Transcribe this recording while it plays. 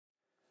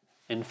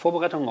In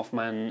Vorbereitung auf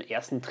meinen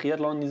ersten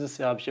Triathlon dieses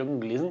Jahr habe ich irgendwo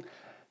gelesen,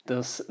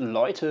 dass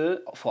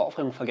Leute vor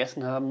Aufregung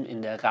vergessen haben,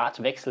 in der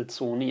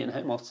Radwechselzone ihren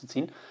Helm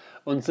auszuziehen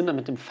und sind dann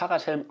mit dem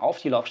Fahrradhelm auf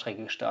die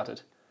Laufstrecke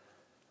gestartet.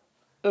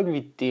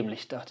 Irgendwie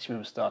dämlich, dachte ich mir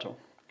bis dato.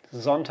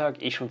 Sonntag,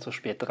 ich schon zu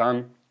spät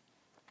dran,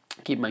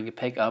 gebe mein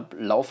Gepäck ab,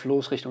 lauf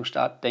los Richtung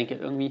Start, denke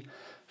irgendwie,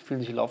 fühlen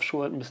sich die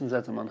Laufschuhe halt ein bisschen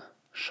seltsam an.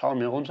 Schaue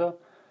mir runter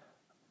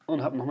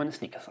und habe noch meine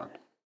Sneakers an.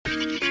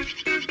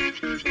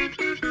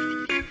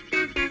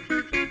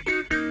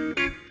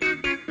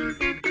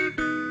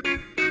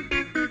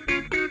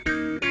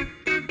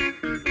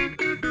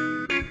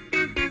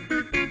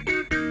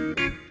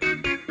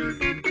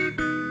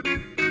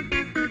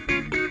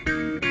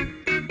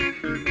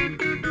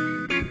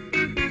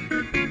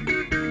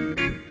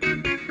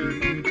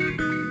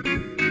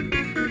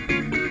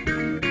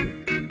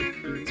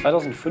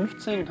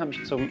 2015 habe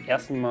ich zum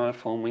ersten Mal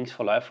vom Wings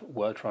for Life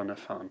World Run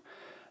erfahren.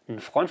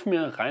 Ein Freund von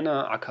mir,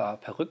 Rainer aka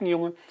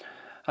Perückenjunge,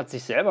 hat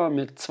sich selber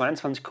mit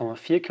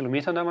 22,4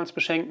 Kilometern damals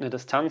beschenkt, eine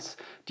Distanz,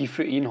 die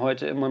für ihn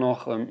heute immer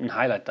noch ein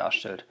Highlight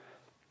darstellt.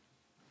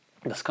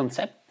 Das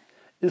Konzept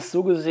ist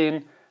so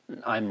gesehen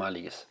ein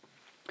einmaliges.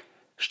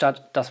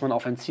 Statt dass man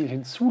auf ein Ziel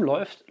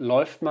hinzuläuft,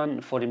 läuft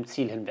man vor dem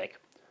Ziel hinweg.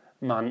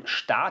 Man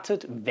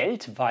startet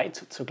weltweit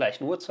zur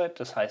gleichen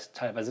Uhrzeit, das heißt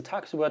teilweise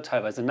tagsüber,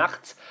 teilweise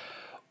nachts.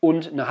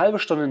 Und eine halbe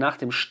Stunde nach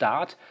dem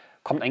Start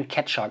kommt ein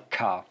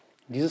Catcher-Car.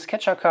 Dieses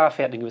Catcher-Car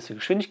fährt eine gewisse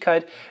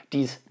Geschwindigkeit,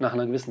 die ist nach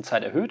einer gewissen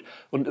Zeit erhöht.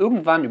 Und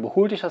irgendwann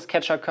überholt dich das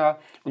Catcher-Car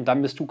und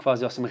dann bist du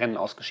quasi aus dem Rennen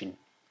ausgeschieden.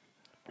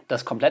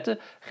 Das komplette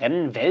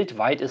Rennen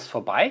weltweit ist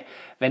vorbei,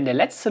 wenn der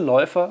letzte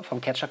Läufer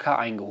vom Catcher-Car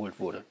eingeholt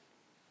wurde.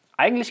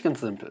 Eigentlich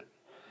ganz simpel.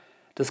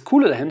 Das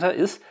Coole dahinter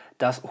ist,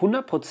 dass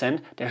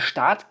 100% der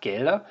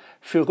Startgelder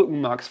für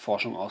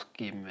Rückenmarksforschung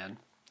ausgegeben werden.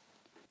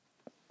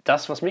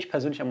 Das, was mich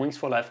persönlich am Wings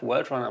for Life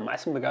World Run am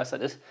meisten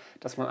begeistert, ist,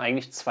 dass man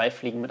eigentlich zwei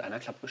Fliegen mit einer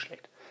Klappe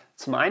schlägt.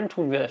 Zum einen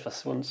tun wir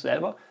etwas für uns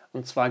selber,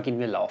 und zwar gehen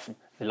wir laufen.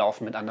 Wir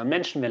laufen mit anderen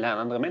Menschen, wir lernen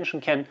andere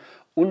Menschen kennen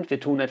und wir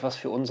tun etwas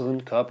für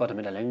unseren Körper,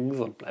 damit er länger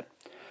gesund bleibt.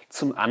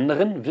 Zum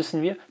anderen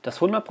wissen wir, dass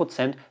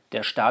 100%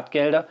 der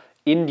Startgelder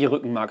in die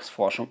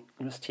Rückenmarksforschung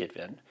investiert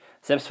werden.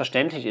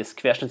 Selbstverständlich ist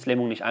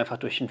Querschnittslähmung nicht einfach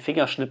durch ein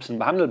Fingerschnipsen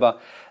behandelbar,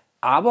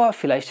 aber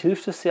vielleicht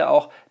hilft es ja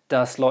auch,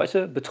 dass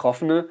Leute,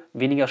 Betroffene,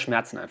 weniger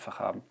Schmerzen einfach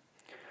haben.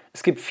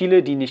 Es gibt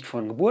viele, die nicht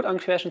von Geburt an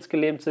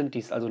querschnittsgelähmt sind, die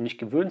es also nicht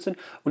gewöhnt sind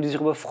und die sich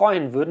darüber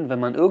freuen würden,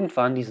 wenn man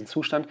irgendwann diesen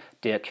Zustand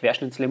der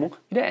Querschnittslähmung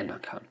wieder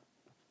ändern kann.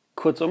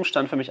 Kurzum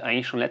stand für mich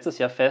eigentlich schon letztes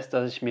Jahr fest,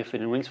 dass ich mir für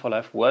den Wings for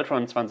Life World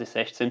Run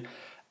 2016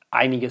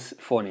 einiges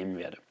vornehmen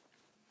werde.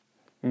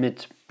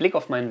 Mit Blick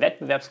auf meinen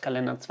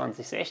Wettbewerbskalender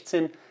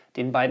 2016,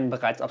 den beiden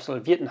bereits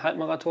absolvierten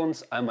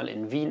Halbmarathons, einmal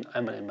in Wien,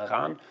 einmal in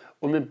Meran,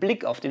 und mit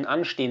Blick auf den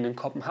anstehenden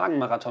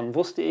Kopenhagen-Marathon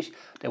wusste ich,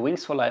 der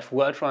Wings for Life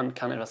World Run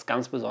kann etwas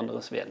ganz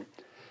Besonderes werden.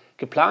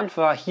 Geplant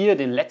war, hier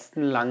den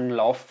letzten langen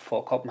Lauf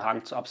vor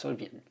Kopenhagen zu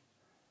absolvieren.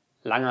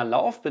 Langer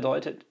Lauf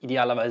bedeutet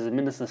idealerweise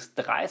mindestens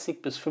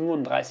 30 bis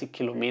 35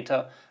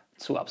 Kilometer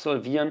zu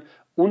absolvieren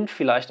und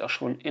vielleicht auch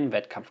schon in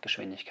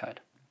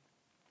Wettkampfgeschwindigkeit.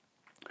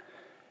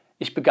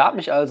 Ich begab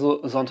mich also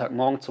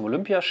Sonntagmorgen zum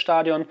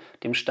Olympiastadion,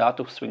 dem Start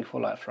durch Swing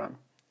for Life Run.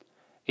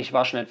 Ich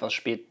war schon etwas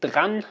spät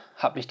dran,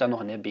 habe mich dann noch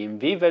in der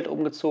BMW-Welt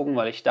umgezogen,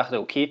 weil ich dachte,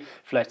 okay,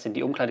 vielleicht sind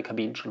die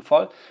Umkleidekabinen schon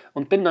voll,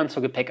 und bin dann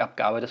zur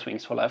Gepäckabgabe des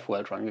Wings for Life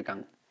World Run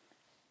gegangen.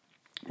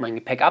 Mein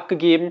Gepäck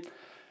abgegeben,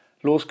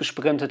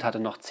 losgesprintet, hatte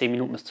noch 10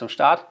 Minuten bis zum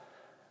Start.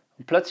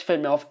 Und plötzlich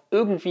fällt mir auf,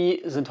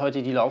 irgendwie sind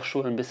heute die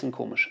Laufschuhe ein bisschen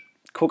komisch.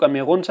 Guck an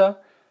mir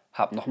runter,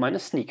 hab noch meine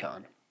Sneaker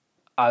an.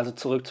 Also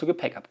zurück zur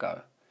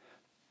Gepäckabgabe.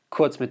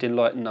 Kurz mit den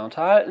Leuten da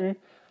unterhalten,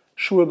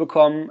 Schuhe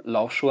bekommen,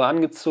 Laufschuhe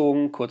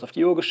angezogen, kurz auf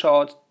die Uhr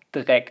geschaut,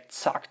 direkt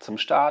zack zum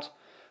Start,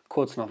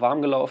 kurz noch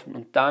warm gelaufen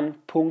und dann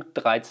Punkt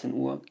 13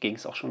 Uhr ging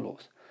es auch schon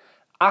los.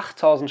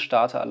 8000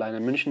 Starter allein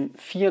in München,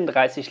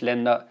 34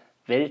 Länder,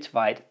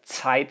 weltweit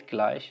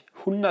zeitgleich,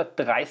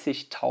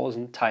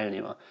 130.000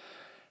 Teilnehmer.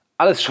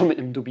 Alles schon mit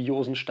einem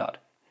dubiosen Start.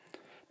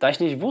 Da ich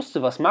nicht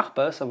wusste, was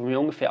machbar ist, aber mir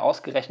ungefähr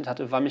ausgerechnet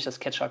hatte, wann ich das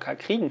Catcher-Car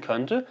kriegen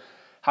könnte,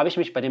 habe ich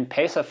mich bei dem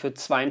Pacer für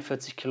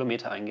 42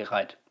 Kilometer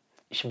eingereiht.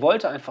 Ich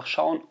wollte einfach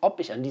schauen, ob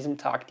ich an diesem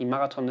Tag die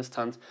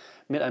Marathondistanz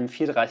mit einem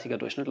 4:30er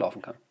Durchschnitt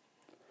laufen kann.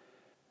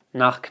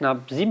 Nach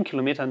knapp 7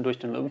 Kilometern durch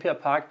den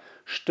Olympiapark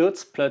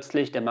stürzt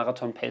plötzlich der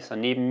Marathon-Pacer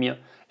neben mir.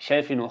 Ich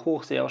helfe ihm noch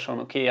hoch, sehe auch schon,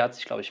 okay, er hat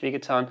sich, glaube ich,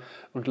 wehgetan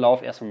und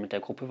laufe erstmal mit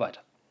der Gruppe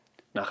weiter.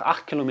 Nach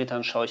 8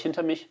 Kilometern schaue ich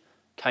hinter mich,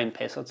 kein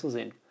Pacer zu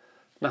sehen.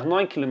 Nach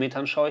 9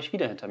 Kilometern schaue ich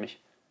wieder hinter mich.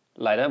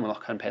 Leider immer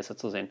noch kein Pacer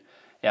zu sehen.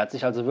 Er hat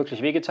sich also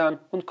wirklich wehgetan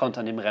und konnte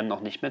an dem Rennen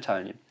auch nicht mehr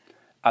teilnehmen.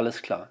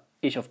 Alles klar.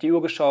 Ich auf die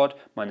Uhr geschaut,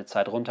 meine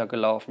Zeit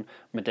runtergelaufen,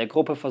 mit der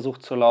Gruppe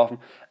versucht zu laufen,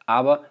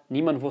 aber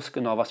niemand wusste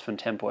genau, was für ein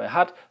Tempo er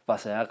hat,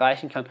 was er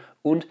erreichen kann,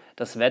 und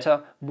das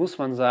Wetter, muss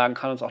man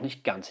sagen, hat uns auch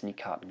nicht ganz in die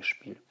Karten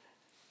gespielt.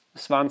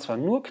 Es waren zwar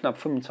nur knapp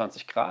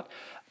 25 Grad,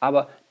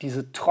 aber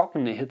diese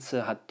trockene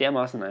Hitze hat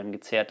dermaßen an einem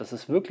gezehrt, dass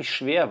es wirklich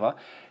schwer war,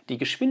 die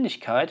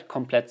Geschwindigkeit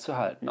komplett zu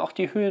halten. Auch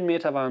die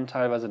Höhenmeter waren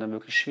teilweise dann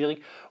wirklich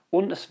schwierig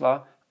und es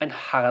war ein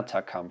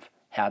harter Kampf,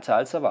 härter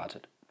als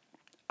erwartet.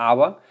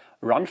 Aber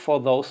Run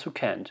for those who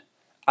can't.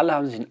 Alle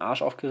haben sich den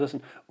Arsch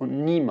aufgerissen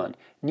und niemand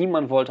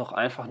wollte auch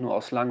einfach nur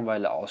aus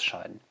Langeweile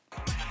ausscheiden.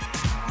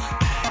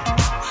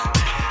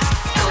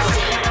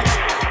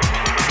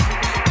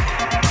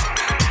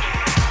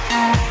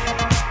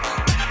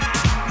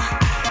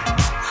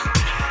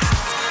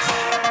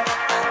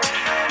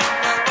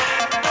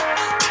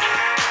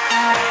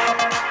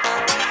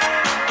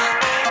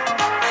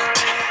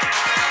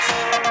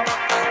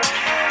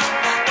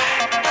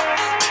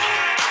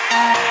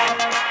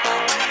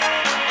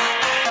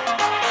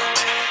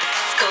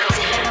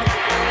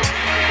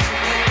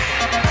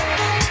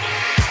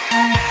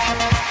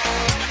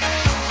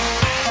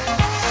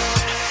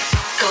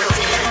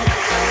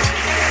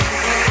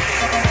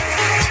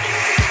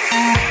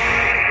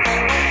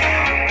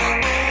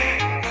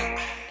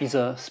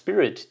 Dieser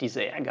Spirit,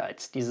 dieser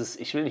Ehrgeiz, dieses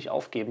Ich will nicht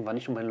aufgeben, war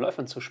nicht nur bei den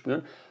Läufern zu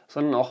spüren,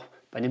 sondern auch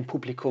bei dem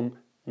Publikum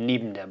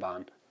neben der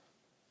Bahn.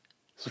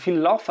 So viele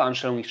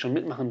Laufveranstaltungen, die ich schon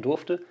mitmachen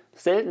durfte,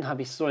 selten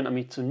habe ich so ein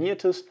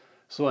ambitioniertes,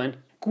 so ein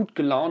gut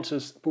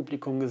gelauntes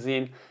Publikum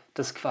gesehen,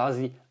 das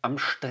quasi am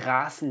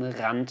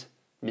Straßenrand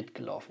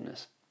mitgelaufen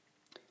ist.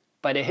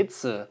 Bei der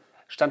Hitze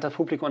stand das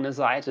Publikum an der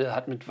Seite,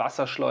 hat mit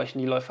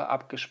Wasserschläuchen die Läufer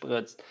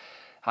abgespritzt,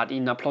 hat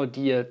ihnen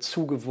applaudiert,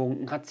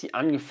 zugewunken, hat sie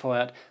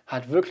angefeuert,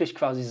 hat wirklich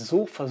quasi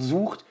so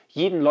versucht,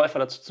 jeden Läufer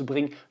dazu zu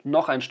bringen,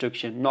 noch ein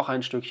Stückchen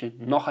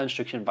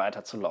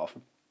weiter zu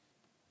laufen.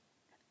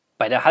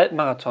 Bei der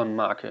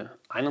Halbmarathon-Marke,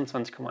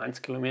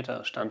 21,1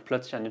 Kilometer, stand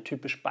plötzlich eine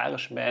typisch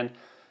bayerische Band,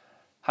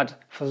 hat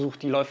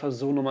versucht, die Läufer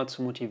so nochmal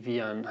zu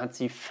motivieren, hat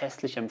sie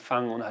festlich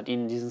empfangen und hat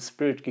ihnen diesen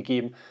Spirit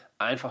gegeben,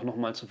 einfach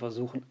nochmal zu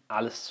versuchen,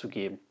 alles zu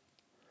geben.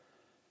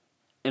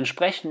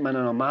 Entsprechend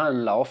meiner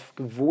normalen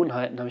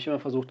Laufgewohnheiten habe ich immer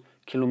versucht,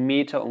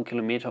 Kilometer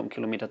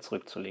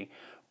zurückzulegen.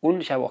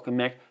 Und ich habe auch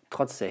gemerkt,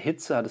 trotz der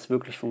Hitze hat es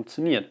wirklich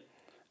funktioniert.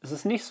 Es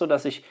ist nicht so,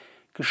 dass ich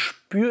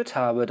gespürt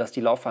habe, dass die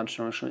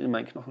Laufveranstaltungen schon in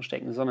meinen Knochen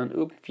stecken, sondern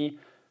irgendwie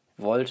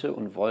wollte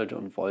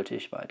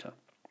ich weiter.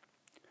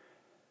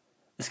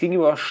 Es ging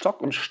über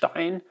Stock und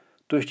Stein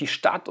durch die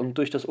Stadt und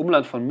durch das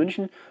Umland von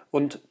München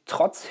und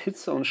trotz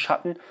Hitze und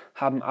Schatten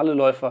haben alle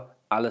Läufer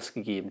alles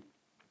gegeben.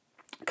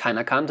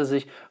 Keiner kannte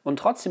sich und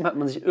trotzdem hat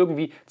man sich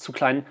irgendwie zu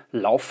kleinen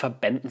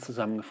Laufverbänden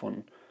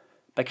zusammengefunden.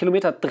 Bei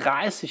Kilometer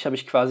 30 habe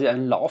ich quasi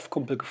einen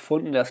Laufkumpel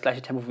gefunden, der das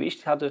gleiche Tempo wie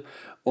ich hatte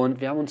und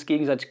wir haben uns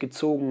gegenseitig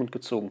gezogen.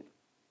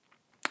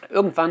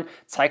 Irgendwann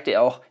zeigte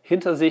er auch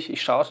hinter sich,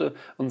 ich schaute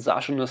und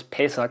sah schon das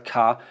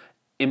Pacer-Car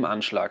im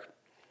Anschlag.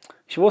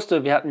 Ich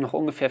wusste, wir hatten noch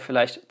ungefähr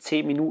vielleicht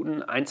 10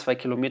 Minuten, 1-2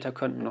 Kilometer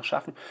könnten wir noch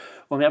schaffen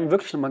und wir haben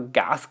wirklich nochmal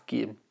Gas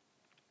gegeben.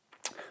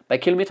 Bei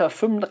Kilometer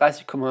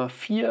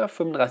 35,4,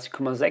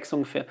 35,6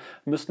 ungefähr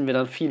müssten wir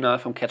dann final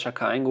vom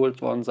Catcher-Car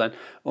eingeholt worden sein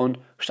und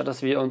statt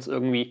dass wir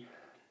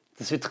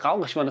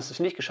traurig waren, dass wir es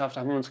nicht geschafft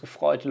haben, haben wir uns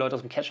gefreut, die Leute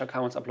aus dem Catcher-Car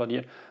haben uns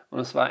applaudiert und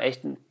es war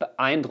echt ein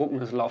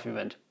beeindruckendes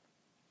Laufevent.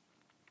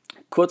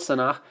 Kurz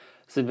danach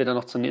sind wir dann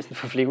noch zur nächsten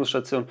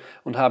Verpflegungsstation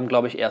und haben,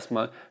 glaube ich,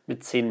 erstmal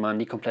mit 10 Mann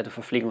die komplette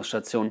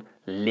Verpflegungsstation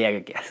leer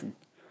gegessen.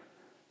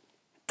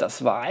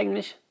 Das war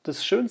eigentlich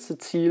das schönste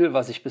Ziel,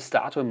 was ich bis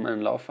dato in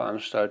meinen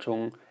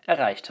Laufveranstaltungen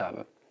erreicht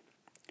habe.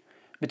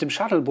 Mit dem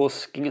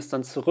Shuttlebus ging es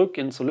dann zurück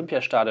ins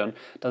Olympiastadion,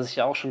 das ich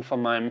ja auch schon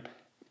von meinem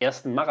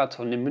ersten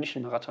Marathon, dem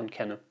München-Marathon,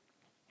 kenne.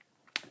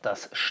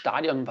 Das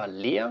Stadion war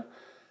leer,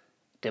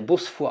 der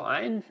Bus fuhr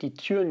ein, die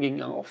Türen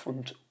gingen auf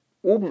und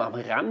oben am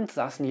Rand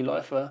saßen die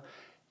Läufer,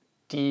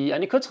 die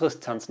eine kürzere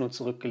Distanz nur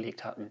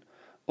zurückgelegt hatten.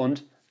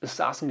 Und es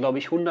saßen, glaube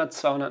ich, 100,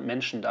 200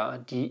 Menschen da,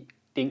 die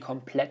den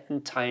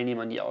kompletten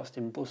Teilnehmern, die aus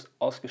dem Bus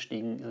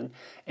ausgestiegen sind,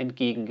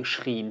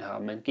 entgegengeschrien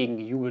haben,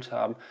 entgegengejubelt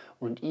haben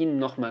und ihnen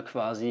nochmal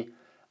quasi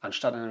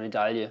anstatt einer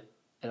Medaille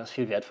etwas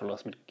viel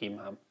Wertvolleres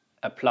mitgegeben haben.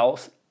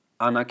 Applaus,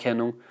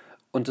 Anerkennung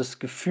und das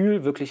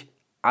Gefühl, wirklich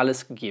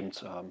alles gegeben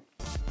zu haben.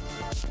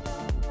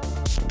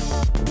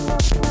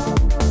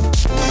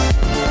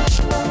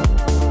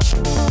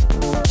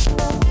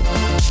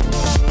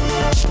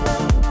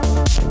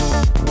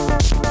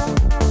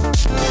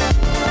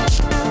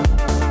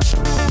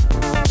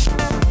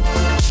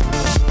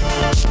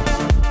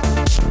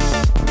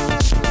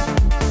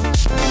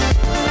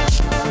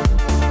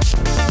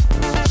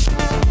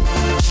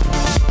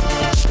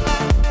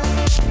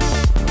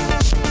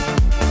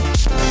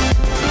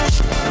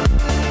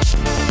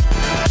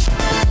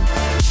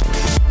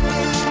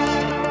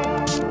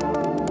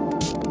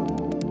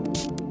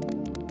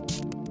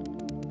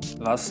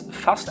 Was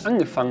fast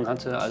angefangen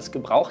hatte als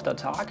gebrauchter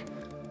Tag,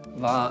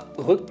 war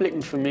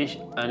rückblickend für mich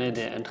eine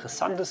der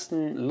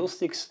interessantesten,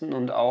 lustigsten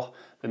und auch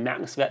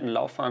bemerkenswerten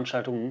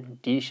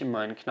Laufveranstaltungen, die ich in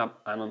meinen knapp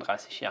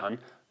 31 Jahren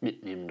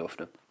mitnehmen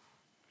durfte.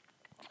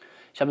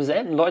 Ich habe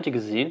selten Leute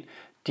gesehen,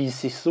 die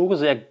es sich so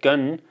sehr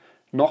gönnen,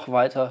 noch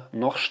weiter,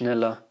 noch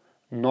schneller,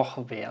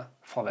 noch mehr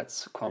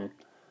vorwärts zu kommen.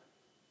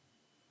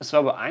 Es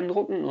war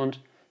beeindruckend und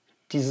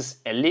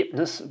dieses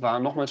Erlebnis war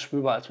nochmals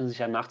spürbar, als man sich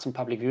danach zum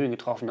Public Viewing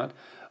getroffen hat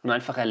und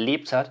einfach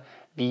erlebt hat,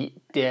 wie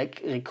der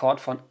Rekord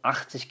von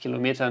 80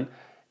 Kilometern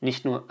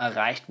nicht nur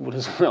erreicht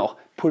wurde, sondern auch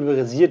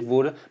pulverisiert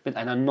wurde, mit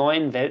einer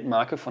neuen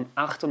Weltmarke von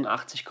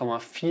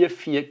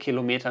 88,44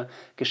 Kilometer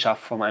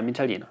geschafft von einem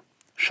Italiener.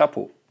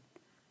 Chapeau!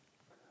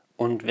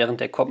 Und während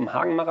der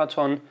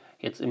Kopenhagen-Marathon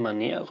jetzt immer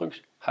näher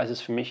rückt, heißt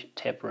es für mich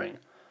Tapering.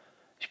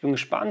 Ich bin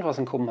gespannt, was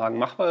in Kopenhagen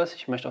machbar ist.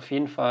 Ich möchte auf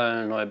jeden Fall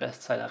eine neue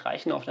Bestzeit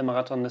erreichen auf der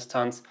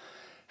Marathondistanz.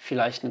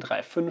 Vielleicht eine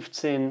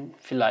 3,15,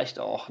 vielleicht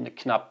auch eine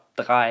knapp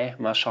 3.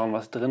 Mal schauen,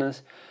 was drin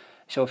ist.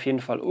 Ich habe auf jeden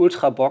Fall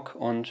ultra Bock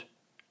und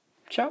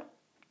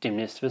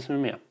demnächst wissen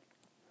wir mehr.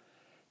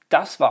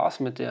 Das war's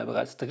mit der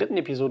bereits 3.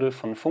 Episode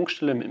von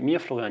Funkstille mit mir,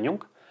 Florian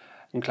Jung.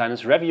 Ein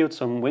kleines Review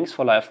zum Wings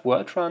for Life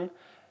World Run.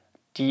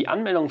 Die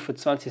Anmeldungen für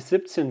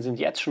 2017 sind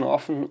jetzt schon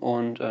offen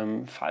und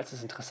falls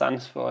es interessant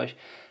ist für euch,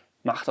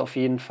 macht auf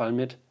jeden Fall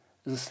mit.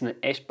 Es ist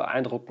eine echt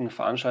beeindruckende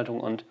Veranstaltung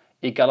und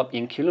egal ob ihr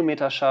einen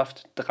Kilometer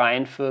schafft,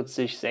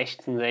 43,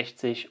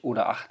 66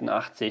 oder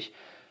 88,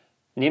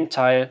 nehmt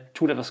teil,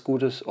 tut etwas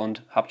Gutes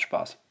und habt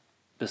Spaß.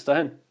 Bis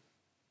dahin.